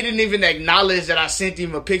mad he didn't even acknowledge that I sent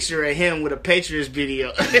him a picture of him with a Patriots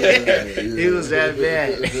video. He was that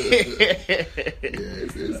bad.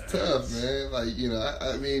 It's tough, man. Like, you know,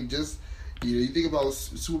 I mean, just, you know, you think about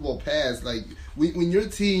Super Bowl past, like, when your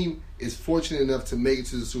team is fortunate enough to make it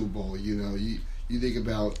to the Super Bowl, you know, you think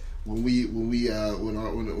about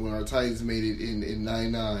when our Titans made it in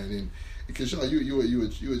 '99, and because Sean, you a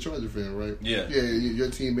Charger fan, right? Yeah. Your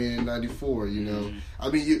team made it in '94. You know, I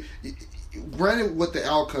mean, you granted what the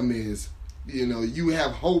outcome is. You know, you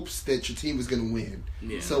have hopes that your team is going to win.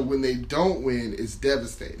 Yeah. So when they don't win, it's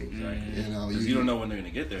devastating. Exactly. You know, you don't know when they're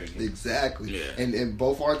going to get there again. Exactly. Yeah. And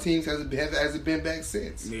both our teams hasn't been back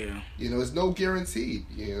since. Yeah. You know, it's no guaranteed.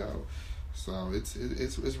 You know, So it's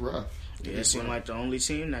rough. Yeah, it seems like the only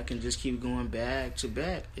team that can just keep going back to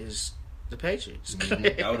back is the Patriots.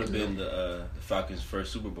 That would have been the Falcons'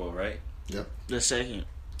 first Super Bowl, right? Yep. The second.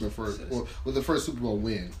 The first, the first Super Bowl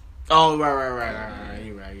win. Oh, right.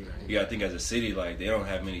 You're right. Yeah, I think as a city, like, they don't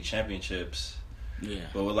have many championships. Yeah.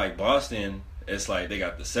 But with, like, Boston, it's like they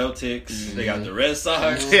got the Celtics, they got the Red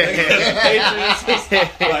Sox, they got the Patriots.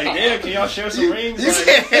 Like, damn, can y'all share some rings?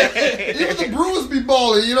 Even the Brewers be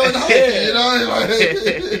balling, you know, in hockey, you know?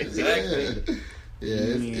 Exactly. Yeah,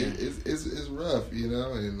 it's rough, you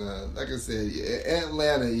know, and like I said,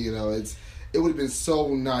 Atlanta, you know, it would have been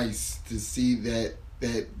so nice to see that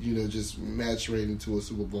you know just maturate into a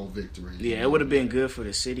Super Bowl victory. Yeah, it would have been good for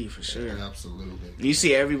the city for sure. Yeah, absolutely. You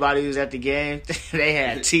see everybody who was at the game. They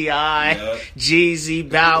had T.I., Jeezy,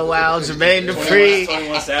 Bow Wow, Jermaine Dupri,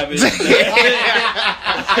 21 Savage,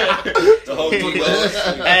 the whole thing.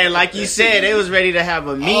 Hey, like you said, they was ready to have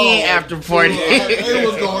a mean after party. It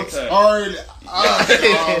was going hard.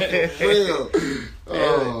 For real.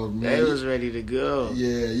 Oh, man. They was ready to go.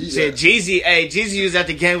 Yeah. You said Jeezy. Hey, Jeezy was at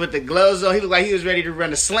the game with the gloves on. He looked like he was ready to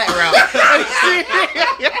run a slant route.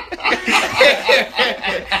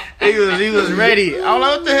 He was ready. I don't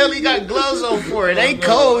know what the hell he got gloves on for. It ain't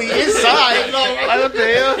cold. He inside. Like, what the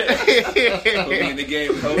hell? Put me in the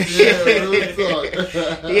game, coach. Yeah, real talk.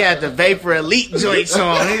 He had the Vapor Elite joints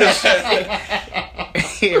on.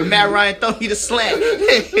 Matt Ryan throw me the slant.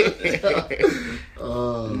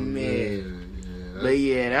 Oh, man. But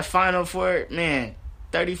yeah, that Final Four, man,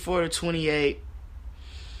 34-28.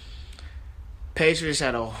 Patriots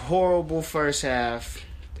had a horrible first half,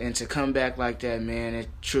 and to come back like that, man, it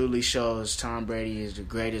truly shows Tom Brady is the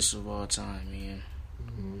greatest of all time, man.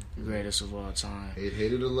 Mm-hmm. The greatest of all time.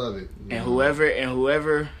 Hate it or love it. And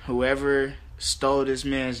whoever stole this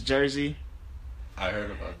man's jersey, I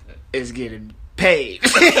heard about that. Is getting paid.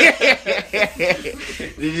 Did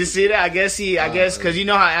you see that? I guess because you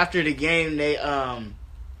know how after the game they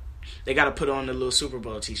got to put on the little Super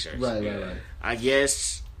Bowl t-shirts. Right. I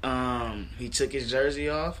guess he took his jersey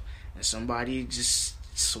off and somebody just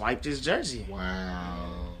swiped his jersey. Wow.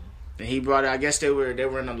 And he brought it. I guess they were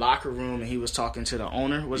in the locker room and he was talking to the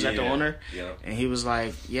owner. Was that the owner? Yeah. And he was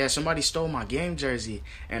like, "Yeah, somebody stole my game jersey."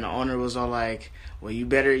 And the owner was all like, "Well, you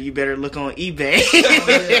better look on eBay."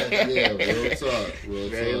 yeah, real talk.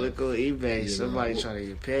 Look on eBay. Somebody trying to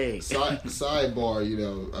get paid. Sidebar, you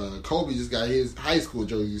know, Kobe just got his high school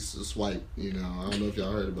jersey swiped. You know, I don't know if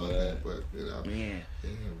y'all heard about that, but you know,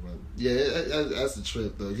 that's a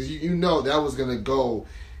trip though, because you know that was gonna go.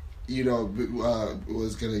 You know,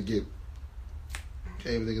 was gonna get.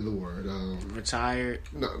 Can't even think of the word. Retired.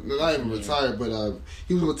 No, not even retired, but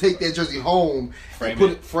he was gonna take that jersey home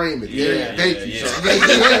and frame it. Yeah, thank you.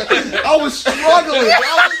 Yeah. I was struggling.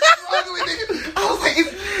 Nigga. I was like,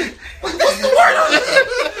 what's the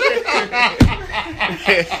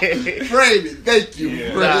word? Frame it. Thank you.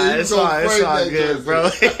 Yeah. It's all good, bro.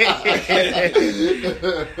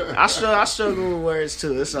 I struggle with words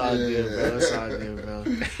too. It's all good, bro.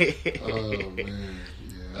 Oh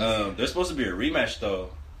man. There's supposed to be a rematch though.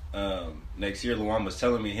 Next year, Luan was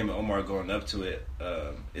telling me him and Omar going up to it.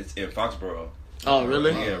 It's in Foxborough. Oh,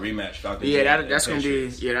 really? Yeah, rematch. Falcons. Yeah, that's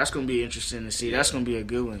gonna be interesting to see. Yeah. That's gonna be a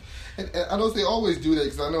good one. And I know they always do that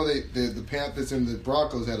because I know the Panthers and the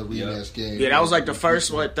Broncos had a rematch game. Yeah, that was like the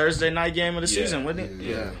first Thursday night game of the season, wasn't it?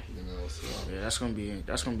 Yeah. You know, that's gonna be an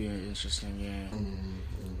interesting game.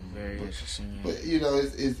 Mm-hmm. Very interesting game. But you know,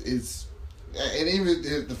 it's and even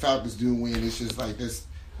if the Falcons do win, it's just like this.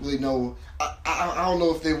 Really no, I don't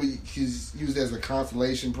know if they would use it as a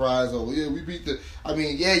consolation prize or we beat the. I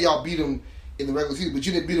mean, y'all beat them in the regular season, but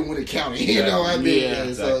you didn't beat them when it counted. You know what I mean? Yeah,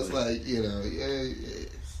 exactly. So it's like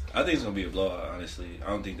I think it's gonna be a blowout. Honestly, I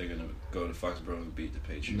don't think they're gonna go to Foxborough and beat the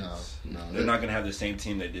Patriots. No, they're not gonna have the same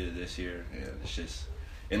team they did this year. Yeah, it's just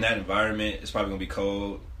in that environment. It's probably gonna be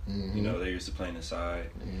cold. Mm-hmm. You know, they're used to playing inside.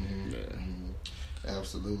 Mm-hmm. Yeah.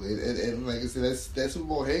 Absolutely, and like I said, that Super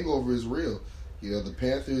Bowl hangover is real. You know, the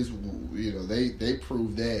Panthers, you know, they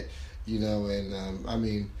proved that, you know, and I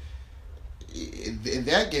mean,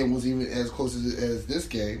 that game was even as close as this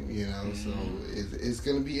game, you know, so it's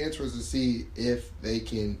going to be interesting to see if they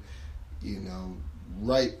can, you know,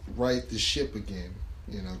 right the ship again,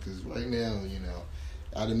 you know, because right now, you know,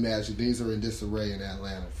 I'd imagine things are in disarray in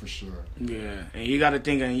Atlanta for sure. Yeah, and you got to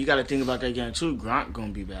think about that game too. Gronk going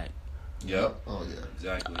to be back. Yep. Oh yeah.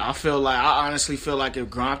 Exactly. I honestly feel like if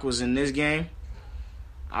Gronk was in this game,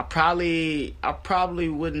 I probably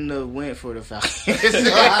wouldn't have went for the Falcons. that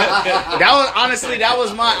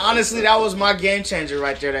was my game changer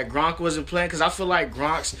right there. That Gronk wasn't playing, because I feel like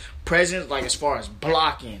Gronk's presence, like as far as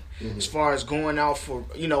blocking, as far as going out for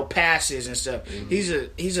passes and stuff,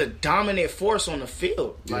 he's a dominant force on the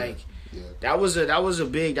field. Like that was a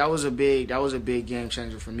big game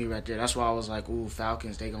changer for me right there. That's why I was like, ooh,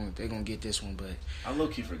 Falcons, they gonna get this one. But I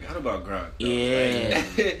low-key forgot about Gronk. Yeah,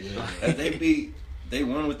 They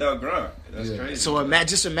won without Gronk. That's crazy. So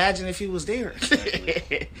just imagine if he was there.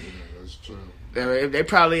 That's true.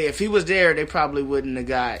 If he was there, they probably wouldn't have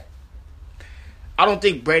got. I don't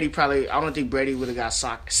think Brady would have got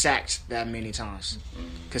sacked that many times,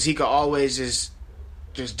 because he could always just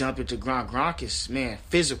dump it to Gronk. Gronk is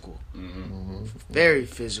physical, very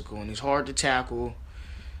physical, and he's hard to tackle.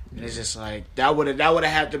 And it's just like that would have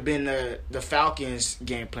had to been the Falcons'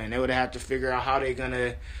 game plan. They would have had to figure out how they're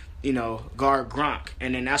gonna guard Gronk,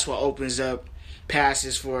 and then that's what opens up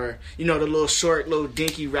passes for the little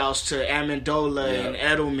dinky routes to Amendola and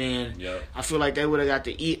Edelman. Yep. I feel like they would have got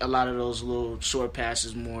to eat a lot of those little short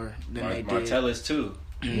passes more than they did. Martellus too.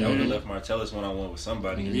 They would have left Martellus one-on-one with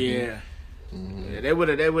somebody. Yeah. Yeah, they would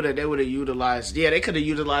have utilized. Yeah, they could have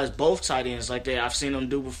utilized both tight ends like I've seen them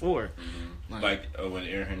do before. Like when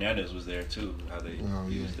Aaron Hernandez was there too, how they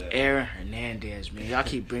used that. Aaron Hernandez, man, y'all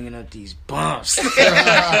keep bringing up these bumps,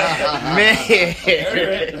 man.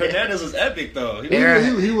 Aaron Hernandez was epic though.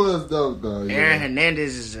 He was dope though. Yeah. Aaron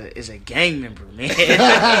Hernandez is a gang member, man.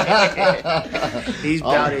 He's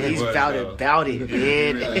about it,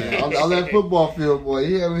 man. On that football field, boy,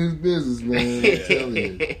 he having his business, man. I'm telling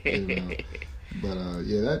you. But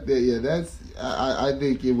that's. I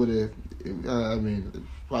think it would have. I mean,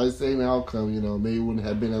 probably the same outcome. Maybe it wouldn't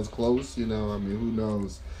have been as close. I mean, who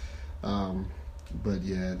knows? But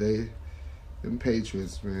yeah, them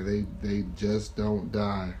Patriots, man, they just don't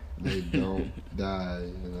die. They don't die.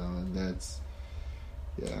 And that's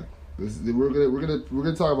We're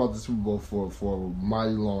gonna talk about the Super Bowl for a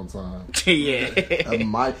mighty long time. Yeah.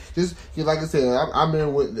 Just like I said, I'm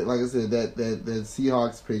in with, like I said, that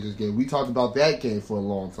Seahawks Patriots game. We talked about that game for a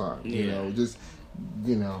long time. Just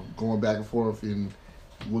going back and forth, and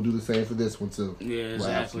we'll do the same for this one too. Yeah,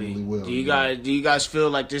 exactly. Absolutely will. Do you guys feel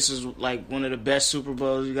like this is like one of the best Super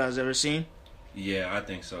Bowls you guys ever seen? Yeah, I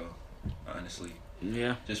think so. Honestly.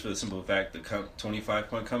 Yeah. Just for the simple fact, the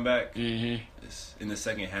 25-point comeback in the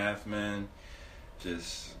second half, man.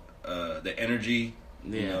 Just the energy.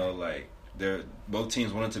 Like both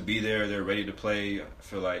teams wanted to be there. They're ready to play. I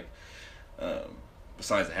feel like.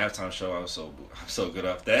 Besides the halftime show, I'm so good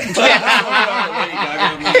off that.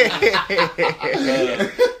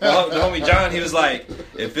 The homie John, he was like,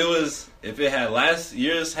 if it had last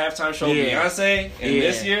year's halftime show Beyonce and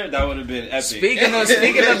this year, that would have been epic. Speaking of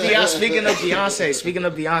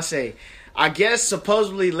Beyonce, I guess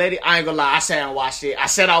supposedly I ain't gonna lie, I said I watched it. I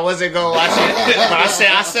said I wasn't gonna watch it, but I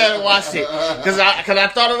said I watched it. Cause I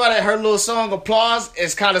thought about it, her little song Applause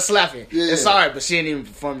is kinda slapping. Yeah. It's alright, but she didn't even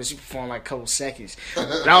perform it. She performed like a couple seconds.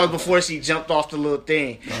 That was before she jumped off the little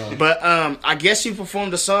thing. But I guess she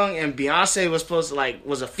performed the song, and Beyonce was supposed to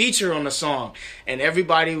was a feature on the song, and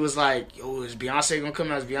everybody was like, yo, is Beyonce gonna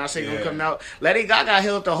come out? Is Beyonce gonna come out? Lady Gaga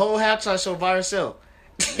held the whole halftime show by herself.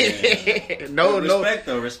 Yeah.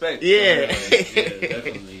 Respect. Yeah,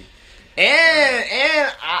 definitely.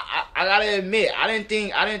 And I gotta admit, I didn't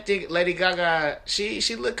think Lady Gaga she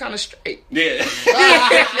looked kind of straight. Yeah,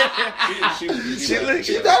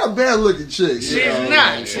 she's not a bad looking chick. She's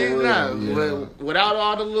not. But without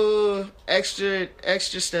all the little extra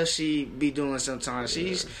stuff she be doing sometimes,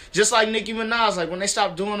 she's just like Nicki Minaj. Like when they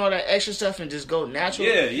stop doing all that extra stuff and just go natural,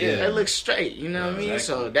 they look straight. You know what I mean?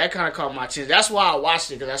 Exactly. So that kind of caught my attention. That's why I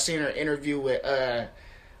watched it, because I seen her interview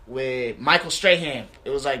with Michael Strahan. It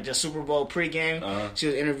was like the Super Bowl pregame. She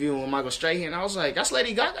was interviewing with Michael Strahan. I was like, that's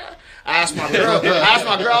Lady Gaga? I asked my girl,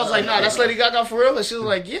 I was like, nah, that's Lady Gaga for real? And she was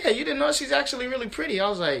like, yeah, you didn't know she's actually really pretty? I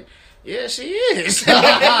was like, yeah, she is.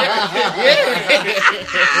 Yeah.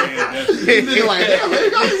 Shit,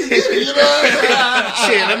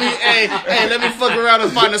 let me fuck around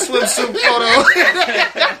and find a swimsuit photo.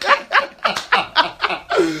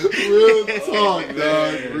 Real talk,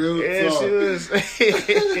 dog. Real talk.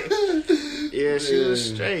 She was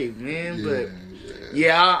straight, man. But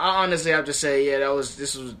I honestly have to say,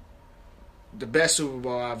 this was the best Super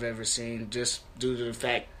Bowl I've ever seen, just due to the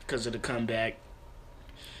fact because of the comeback.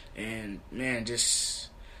 And man,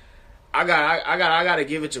 I gotta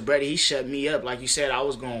give it to Brady. He shut me up. Like you said, I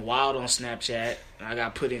was going wild on Snapchat. I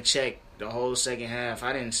got put in check the whole second half.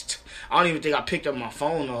 I don't even think I picked up my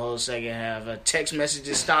phone the whole second half. Text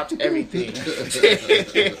messages stopped everything.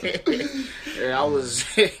 Yeah, I was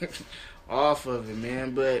off of it,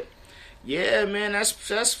 man. But yeah, man,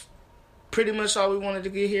 that's pretty much all we wanted to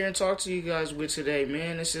get here and talk to you guys with today,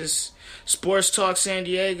 man. This is Sports Talk San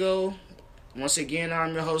Diego. Once again,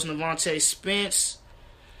 I'm your host, Navante Spence.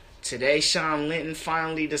 Today, Sean Linton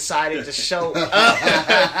finally decided to show up.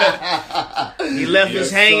 He left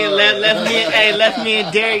us hanging. Left me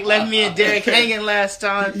and Derek hanging last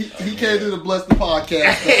time. He can't do the Bless the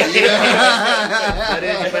Podcast.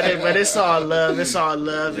 but it's all love. It's all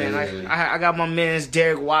love, and I got my man's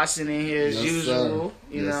Derek Watson in here as usual. Sir.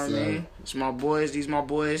 You know what I mean? It's my boys. These my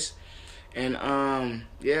boys, and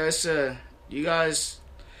it's you guys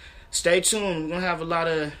stay tuned. We're gonna have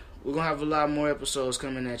a lot more episodes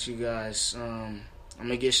coming at you guys. I'm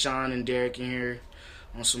gonna get Sean and Derek in here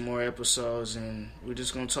on some more episodes, and we're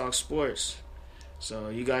just gonna talk sports. So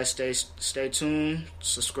you guys stay tuned.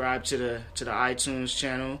 Subscribe to the iTunes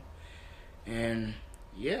channel, and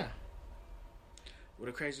yeah, what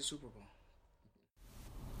a crazy Super Bowl.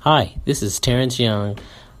 Hi, this is Terrence Young,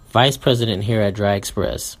 Vice President here at Dry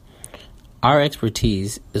Express. Our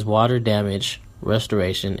expertise is water damage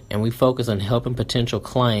restoration, and we focus on helping potential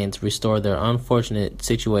clients restore their unfortunate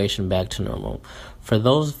situation back to normal. For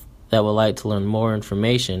those that would like to learn more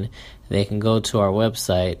information, they can go to our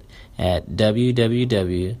website at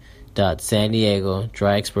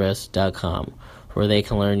www.sandiegodryexpress.com, where they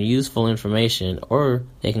can learn useful information, or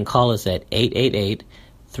they can call us at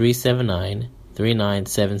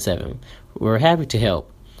 888-379-3977. We're happy to help,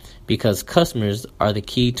 because customers are the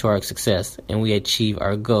key to our success, and we achieve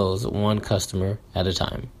our goals one customer at a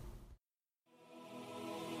time.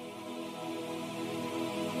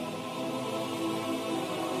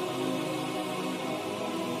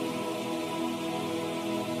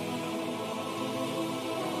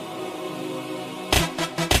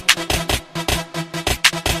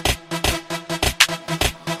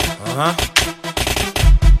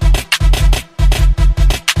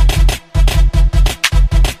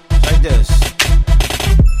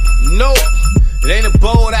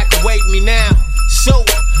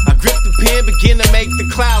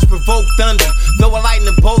 Thunder, though a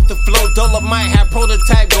lightning bolt to flow, Dolomite have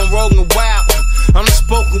prototype gon' roll and wild. I'm the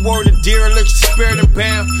spoken word of derelict, spirit and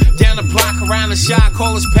bound. Down the block around the shot,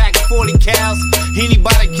 call us packing 40 cows. Henny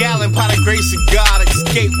by the gallon, by the grace of God,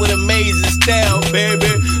 escape with amazing style, baby.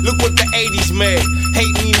 Look what the 80s made,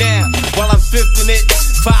 hate me now, while I'm fifthing it.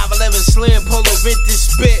 5'11 slim, polo vintage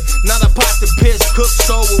spit, not a pot to piss, cook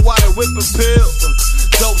soul with water, whip a pill.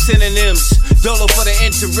 Dope synonyms, Dolo for the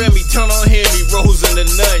interim, he turn on him, he rose in the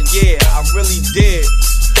nun, yeah, I really did.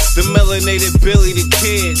 The melanated Billy the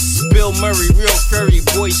Kid, Bill Murray, real furry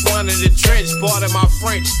boy, swan in the trench, part of my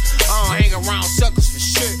French. I don't hang around suckers for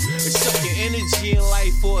shit. It's suck your energy and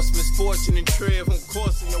life force, misfortune and trip, on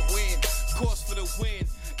course in the wind, course for the win,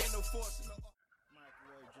 ain't no force in the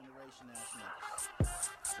microwave generation ass niggas.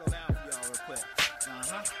 Slow down for y'all real quick.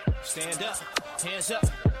 Stand up, hands up,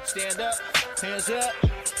 stand up, hands up.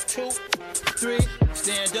 2, 3,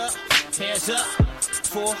 stand up, hands up.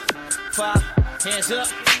 4, 5, hands up,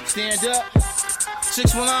 stand up.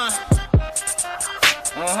 619.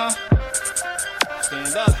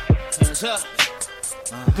 Stand up, hands up.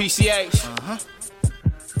 PCH.